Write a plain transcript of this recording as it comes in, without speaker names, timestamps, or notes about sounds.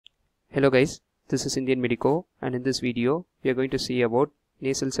Hello guys, this is Indian Medico, and in this video we are going to see about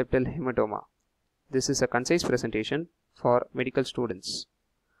nasal septal hematoma. This is a concise presentation for medical students.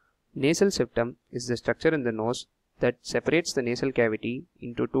 Nasal septum is the structure in the nose that separates the nasal cavity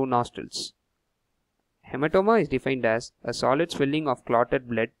into two nostrils. Hematoma is defined as a solid swelling of clotted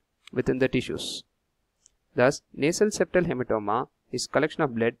blood within the tissues. Thus, nasal septal hematoma is collection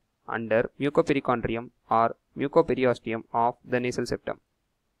of blood under mucoperichondrium or mucoperiosteum of the nasal septum.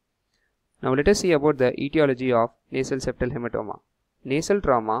 Now let us see about the etiology of nasal septal hematoma. Nasal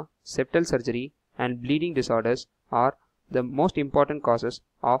trauma, septal surgery and bleeding disorders are the most important causes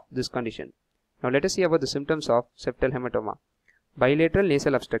of this condition. Now let us see about the symptoms of septal hematoma. Bilateral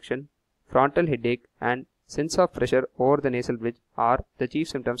nasal obstruction, frontal headache and sense of pressure over the nasal bridge are the chief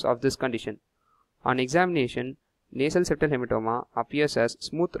symptoms of this condition. On examination, nasal septal hematoma appears as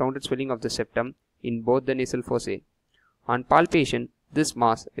smooth rounded swelling of the septum in both the nasal fossae. On palpation, this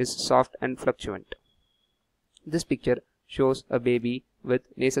mass is soft and fluctuant. This picture shows a baby with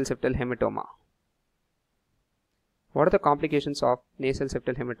nasal septal hematoma. What are the complications of nasal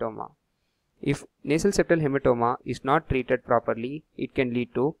septal hematoma? If nasal septal hematoma is not treated properly, it can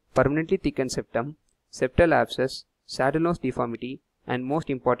lead to permanently thickened septum, septal abscess, saddle nose deformity, and most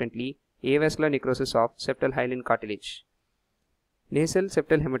importantly, avascular necrosis of septal hyaline cartilage. Nasal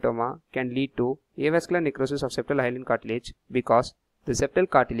septal hematoma can lead to avascular necrosis of septal hyaline cartilage because the septal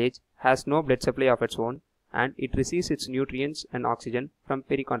cartilage has no blood supply of its own and it receives its nutrients and oxygen from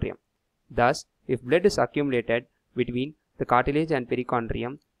perichondrium. Thus, if blood is accumulated between the cartilage and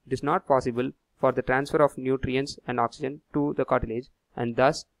perichondrium, it is not possible for the transfer of nutrients and oxygen to the cartilage and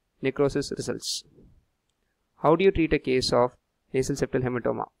thus necrosis results. How do you treat a case of nasal septal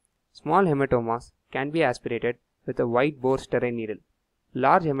hematoma? Small hematomas can be aspirated with a wide bore sterile needle.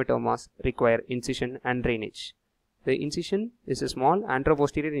 Large hematomas require incision and drainage. The incision is a small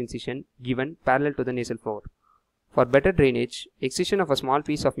anteroposterior incision given parallel to the nasal floor. For better drainage, excision of a small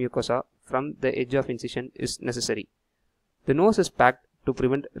piece of mucosa from the edge of incision is necessary. The nose is packed to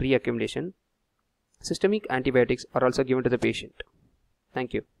prevent reaccumulation. Systemic antibiotics are also given to the patient.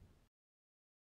 Thank you.